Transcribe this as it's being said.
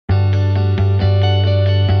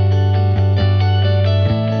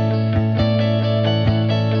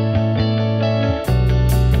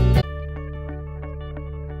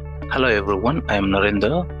Hello everyone, I am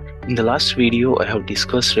Narendra. In the last video, I have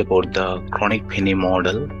discussed about the Kronig-Penney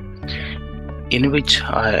model, in which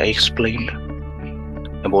I explained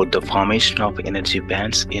about the formation of energy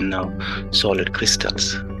bands in solid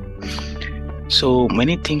crystals. So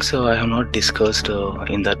many things I have not discussed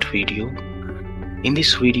in that video. In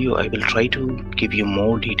this video, I will try to give you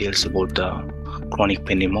more details about the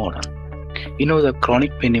Kronig-Penney model. The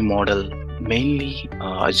Kronig-Penney model mainly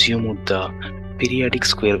assumed the periodic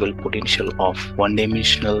square well potential of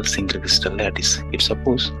one-dimensional single crystal lattice. If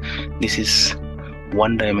suppose this is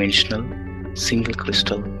one-dimensional single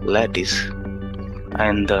crystal lattice,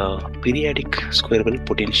 and the periodic square well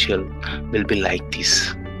potential will be like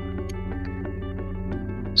this.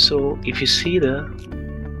 So if you see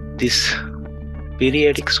this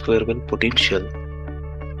periodic square well potential,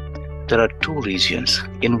 there are two regions.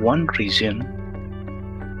 In one region,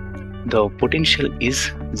 the potential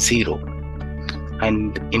is 0,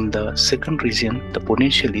 and in the second region, the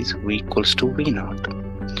potential is V equals to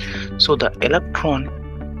V0. So the electron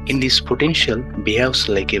in this potential behaves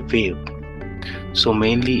like a wave. So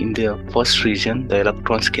mainly in the first region, the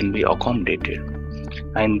electrons can be accommodated,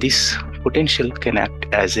 and this potential can act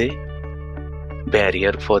as a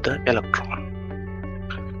barrier for the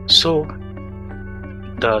electron. So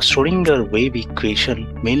the Schrödinger wave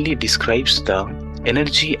equation mainly describes the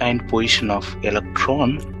energy and position of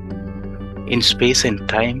electron in space and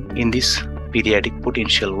time in this periodic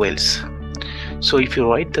potential wells. So if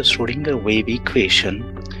you write the Schrödinger wave equation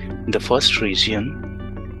in the first region,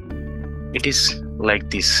 it is like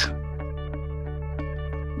this: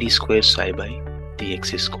 d square psi by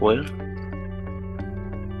dx square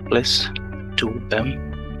plus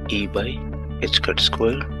 2m e by h cut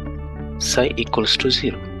square psi equals to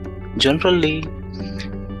 0. Generally,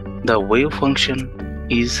 the wave function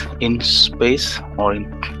is in space or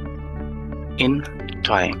in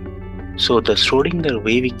time. So the Schrödinger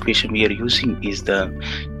wave equation we are using is the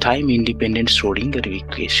time-independent Schrödinger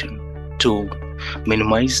equation to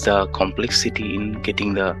minimize the complexity in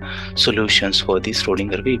getting the solutions for this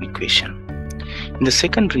Schrödinger wave equation. In the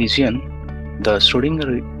second region, the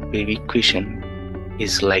Schrödinger wave equation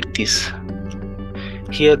is like this.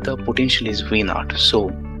 Here the potential is V0,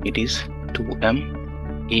 so it is 2m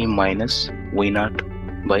e minus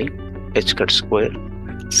V0 by h cut square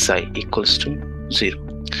psi equals to 0.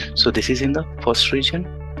 So this is in the first region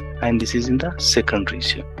and this is in the second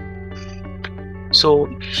region. So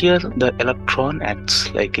here the electron acts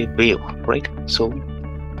like a wave, right? So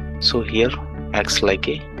here acts like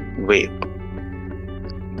a wave.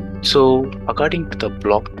 So according to the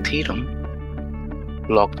Bloch theorem,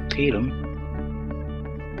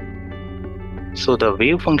 so the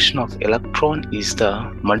wave function of electron is the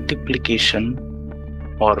multiplication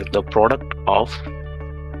or the product of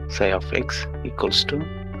psi of x equals to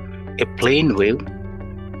a plane wave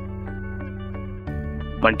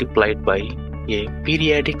multiplied by a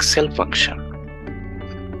periodic cell function.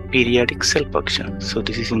 So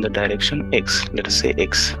this is in the direction x, let us say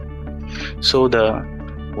x. So the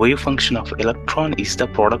wave function of electron is the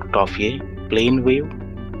product of a plane wave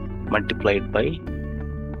multiplied by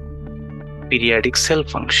periodic cell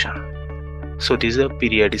function. So this is a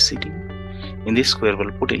periodicity in the square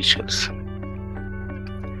well potentials.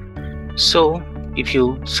 So if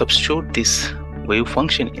you substitute this wave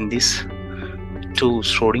function in these two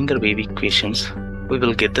Schrödinger wave equations, we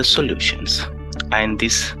will get the solutions, and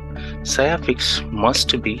this psi of x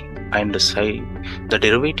must be, and the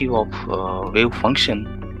derivative of wave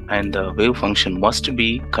function and the wave function must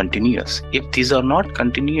be continuous. If these are not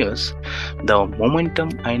continuous, the momentum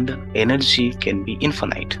and energy can be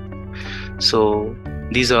infinite. So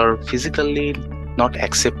these are physically not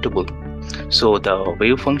acceptable. So the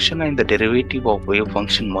wave function and the derivative of wave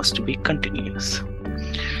function must be continuous.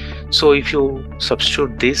 So if you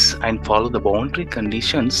substitute this and follow the boundary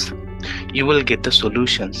conditions, you will get the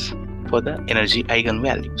solutions for the energy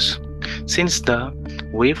eigenvalues. Since the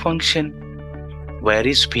wave function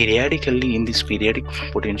varies periodically in these periodic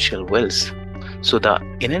potential wells, so the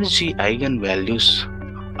energy eigenvalues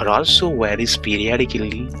are also varies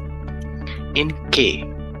periodically in k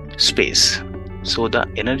space. So the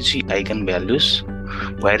energy eigenvalues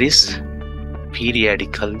varies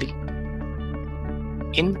periodically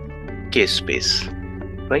in k space,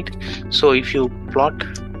 right? So if you plot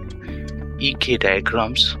ek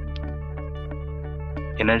diagrams,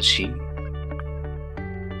 energy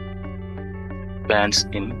bands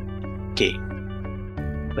in k,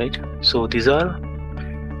 right? So these are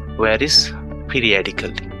varies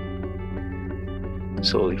periodically.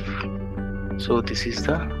 So this is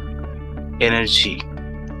the energy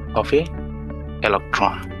of a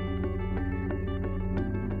electron.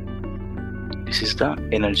 This is the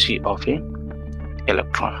energy of a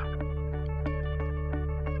electron.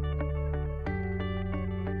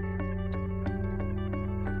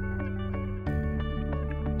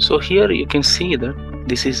 So here you can see that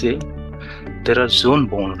this is there are zone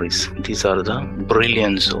boundaries. These are the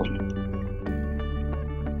Brillouin zone.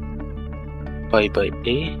 Pi by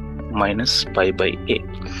A minus pi by A.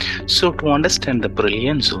 So to understand the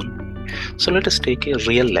Brillouin zone, so let us take a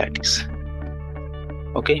real lattice.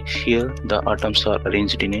 Okay, here the atoms are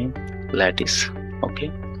arranged in a lattice.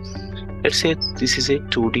 Okay, let's say this is a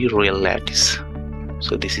 2D real lattice.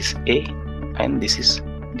 So this is A and this is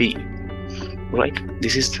B, right?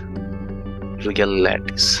 This is real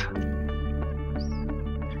lattice.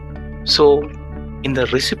 So in the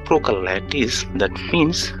reciprocal lattice, that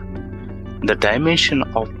means the dimension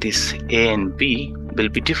of this A and B will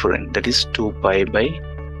be different. That is 2 pi by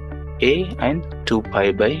A and 2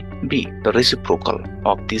 pi by B, the reciprocal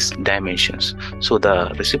of these dimensions. So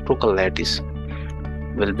the reciprocal lattice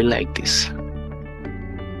will be like this.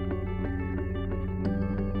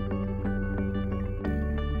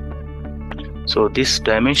 So this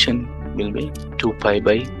dimension will be 2 pi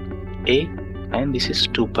by A and this is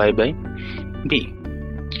 2 pi by B.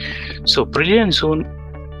 So Brillouin zone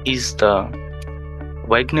is the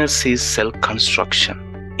Wigner's cell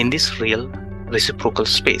construction in this real reciprocal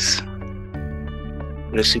space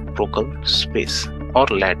or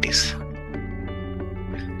lattice.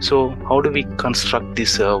 So how do we construct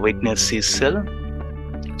this Wigner's cell?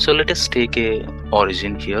 So let us take a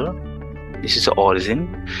origin here. This is the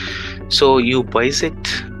origin. So you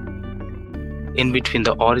bisect in between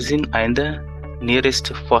the origin and the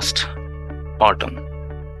nearest first atom.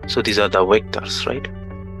 So these are the vectors, right?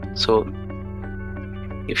 So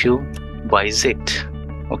if you bisect,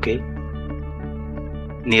 okay,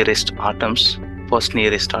 nearest atoms, first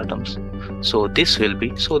nearest atoms, so this will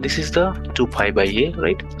be, so this is the 2 pi by A,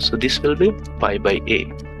 right? So this will be pi by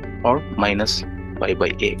A or minus pi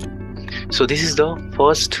by A. So this is the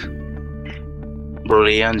first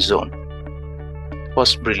Brillouin zone.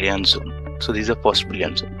 So this is the first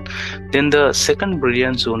Brillouin zone. Then the second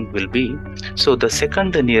Brillouin zone will be, so the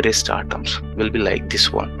second nearest atoms will be like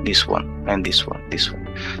this one, and this one.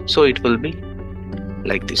 So it will be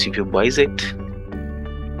like this if you bisect.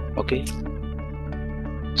 Okay.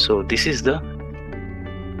 So this is the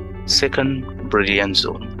second Brillouin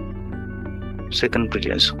zone.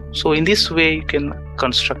 So in this way you can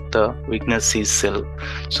construct the Wigner's cell.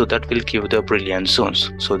 So that will give the Brillouin zones.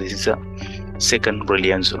 So this is a second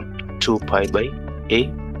Brillouin zone, 2 pi by A,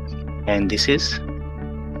 and this is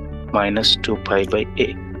minus 2 pi by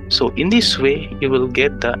A. So in this way you will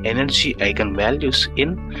get the energy eigenvalues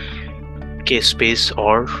in K space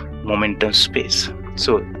or momentum space.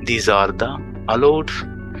 So these are the allowed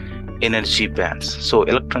energy bands. So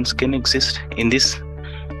electrons can exist in this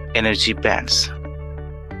energy bands.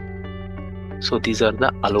 So these are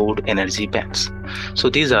the allowed energy bands. So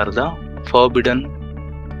these are the forbidden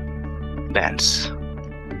bands,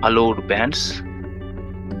 allowed bands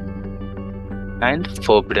and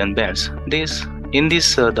forbidden bands. In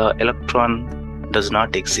this the electron does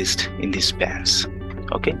not exist in these bands.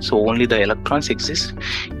 Okay, so only the electrons exist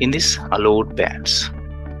in these allowed bands.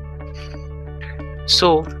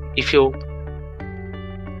 So if you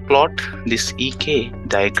plot this EK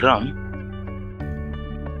diagram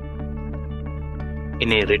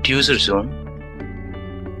in a reducer zone,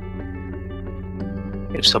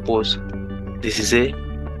 if suppose this is a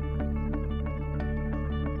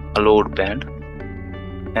allowed band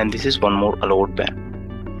and this is one more allowed band,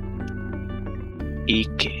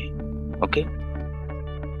 EK. Okay,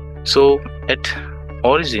 so at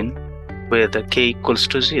origin where the K equals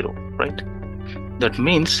to 0, right? That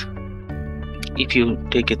means if you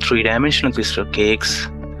take a three-dimensional crystal Kx,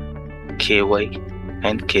 Ky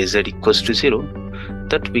and Kz equals to 0,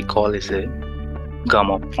 that we call as a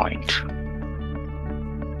gamma point.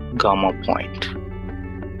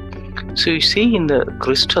 So you see in the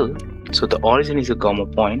crystal, so the origin is a gamma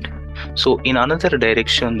point. So in another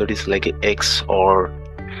direction, that is like a X or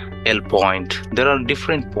L point, there are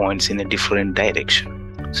different points in a different direction.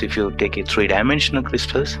 So if you take a three-dimensional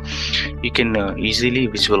crystals, you can easily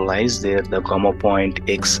visualize there the gamma point,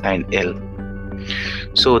 X and L.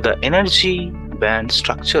 So the energy band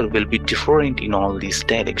structure will be different in all these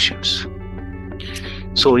directions.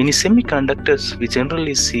 So in semiconductors, we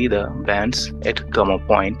generally see the bands at gamma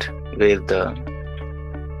point where the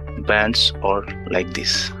bands are like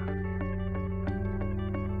this.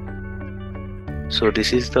 So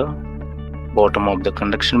this is the bottom of the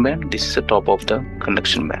conduction band, this is the top of the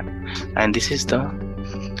conduction band, and this is the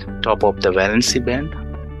top of the valency band,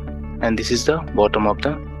 and this is the bottom of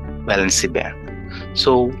the valency band.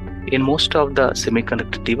 So in most of the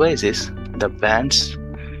semiconductor devices, the bands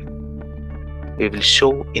we will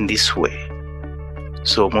show in this way.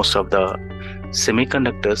 So most of the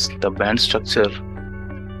semiconductors, the band structure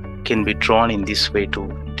can be drawn in this way to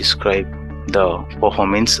describe the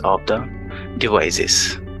performance of the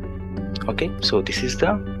devices. Okay, so this is the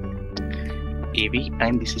EV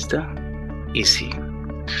and this is the EC.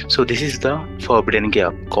 So this is the forbidden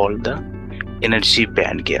gap called the energy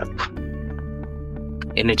band gap.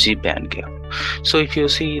 Energy band gap. So if you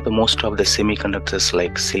see the most of the semiconductors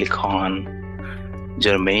like silicon,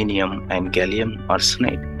 germanium and gallium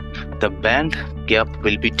arsenide, the band gap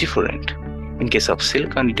will be different. In case of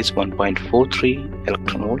silicon, it is 1.43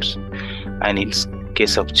 electron volts, and in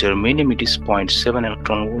case of germanium, it is 0.7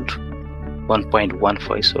 electron volt,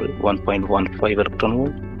 1.15 electron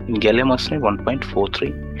volt. In gallium arsenide,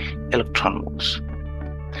 1.43 electron volts.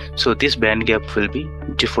 So this band gap will be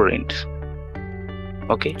different.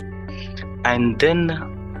 Okay, and then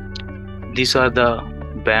these are the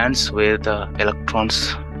bands where the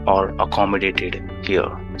electrons are accommodated here.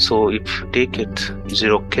 So if you take it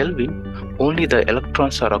 0 Kelvin, only the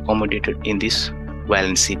electrons are accommodated in this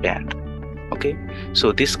valency band. Okay,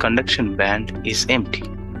 so this conduction band is empty.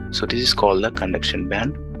 So this is called the conduction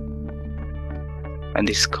band, and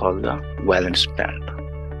this is called the valence band.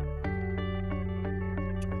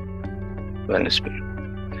 Valence band.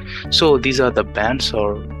 So these are the bands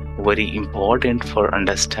are very important for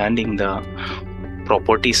understanding the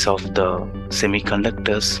properties of the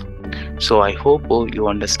semiconductors. So I hope you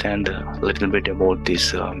understand a little bit about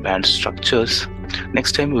these band structures.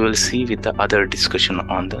 Next time we will see with the other discussion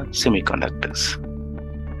on the semiconductors.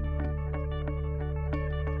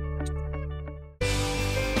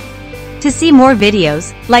 To see more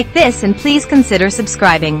videos like this, and please consider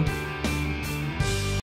subscribing.